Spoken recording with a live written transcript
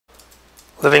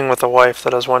Living with a wife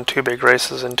that has won 2 big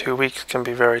races in 2 weeks can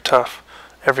be very tough.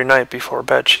 Every night before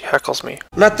bed she heckles me.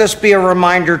 Let this be a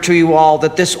reminder to you all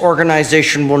that this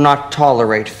organization will not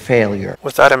tolerate failure.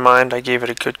 With that in mind, I gave it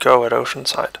a good go at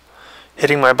Oceanside.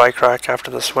 Hitting my bike rack after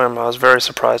the swim, I was very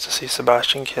surprised to see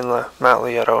Sebastian Kinle, Matt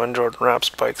Lieto, and Jordan Rapp's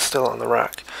bikes still on the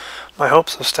rack. My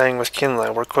hopes of staying with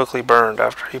Kinle were quickly burned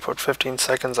after he put 15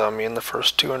 seconds on me in the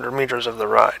first 200 meters of the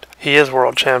ride. He is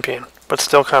world champion, but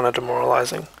still kinda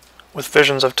demoralizing. With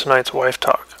visions of tonight's wife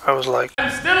talk, I was like,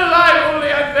 I'm still alive, only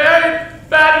I'm very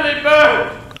badly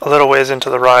burned. A little ways into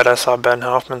the ride, I saw Ben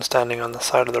Hoffman standing on the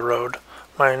side of the road.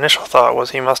 My initial thought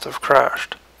was he must have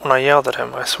crashed. When I yelled at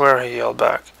him, I swear he yelled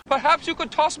back, "Perhaps you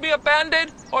could toss me a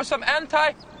Band-Aid or some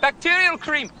anti-bacterial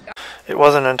cream." It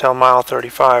wasn't until mile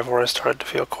 35 where I started to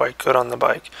feel quite good on the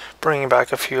bike, bringing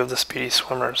back a few of the speedy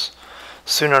swimmers.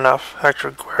 Soon enough,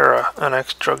 Hector Guerra, an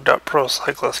ex-drugged-up pro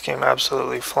cyclist, came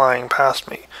absolutely flying past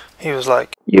me. He was like,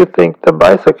 "You think the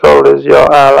bicycle is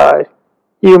your ally?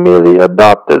 You merely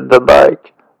adopted the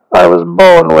bike. I was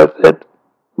born with it,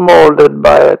 molded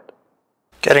by it."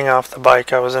 Getting off the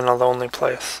bike, I was in a lonely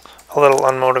place, a little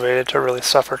unmotivated to really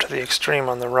suffer to the extreme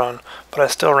on the run, but I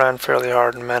still ran fairly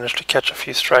hard and managed to catch a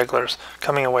few stragglers,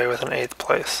 coming away with an 8th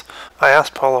place. I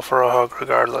asked Paulo for a hug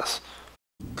regardless.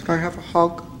 Could I have a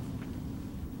hug?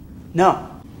 No.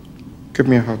 Give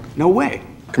me a hug. No way.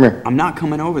 Come here. I'm not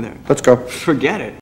coming over there. Let's go. Forget it.